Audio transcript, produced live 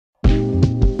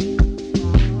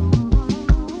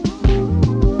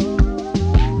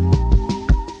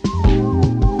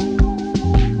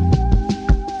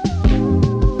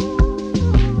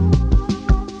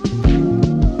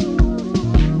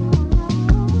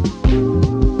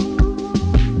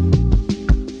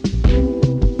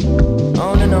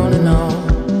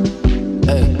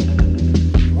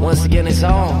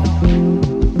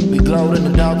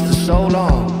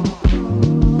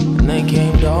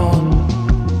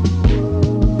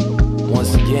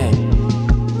again.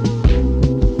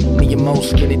 Me and Mo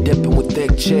skinny dipping with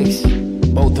thick chicks.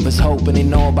 Both of us hoping they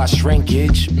know about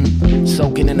shrinkage.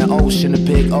 Soaking in the ocean, a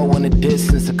big O in the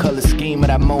distance. The color scheme of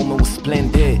that moment was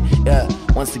splendid. Yeah,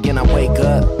 once again I wake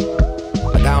up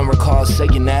like I don't recall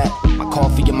saying that. My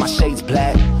coffee and my shades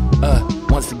black.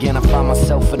 Once again I find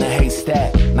myself in a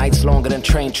haystack. Nights longer than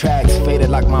train tracks. Faded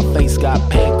like my face got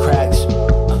pain cracks.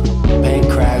 Pain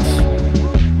cracks.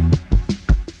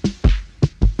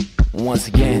 Once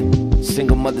again,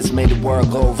 single mothers made the world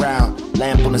go round.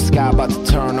 Lamp on the sky about to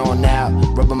turn on now.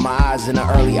 Rubbing my eyes in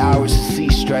the early hours to see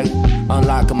straight.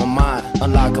 Unlocking my mind,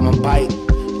 unlocking my bite.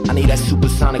 I need that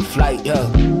supersonic flight, yeah.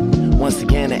 Once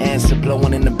again the answer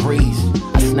blowing in the breeze.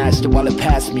 I snatched it while it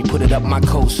passed me, put it up my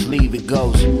coat sleeve. It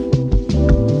goes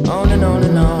on and on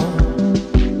and on.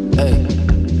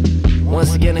 Hey,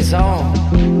 once again it's on.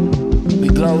 We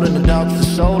glowed in the dark for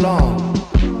so long,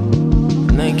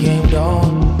 and then came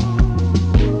dawn.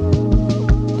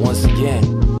 Once again,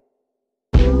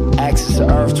 axis of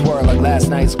earth twirl like last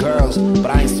night's girls.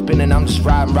 But I ain't spinning, I'm just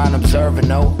riding around observing,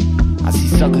 no. I see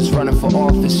suckers running for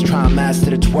office, trying to master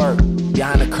the twerk.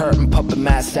 Behind the curtain, puppet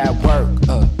master at work.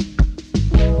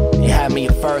 They had me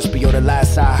at first, but you're the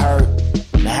last I heard.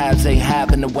 The haves ain't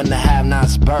having it when the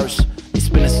have-nots burst. They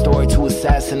spin a story to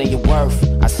assassinate your worth.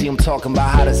 I see them talking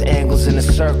about how there's angles in a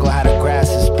circle, how the grass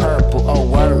is purple. Oh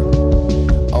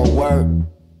word, oh word.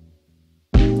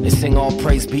 They sing all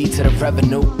praise be to the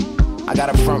revenue. I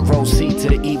got a front row seat to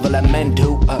the evil that men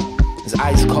do. It's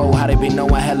ice cold how they be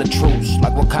knowing hella truths.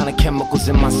 Like what kind of chemicals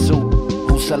in my suit.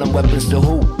 Who's selling weapons to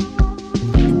who?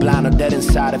 You blind or dead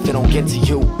inside if it don't get to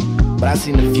you. But I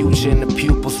seen the future in the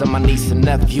pupils of my niece and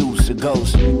nephews. It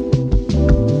goes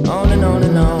on and on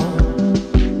and on.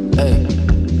 Hey,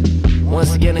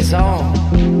 once again it's on.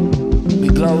 We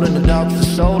glowed in the dark for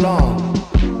so long,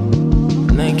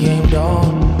 and then came dawn.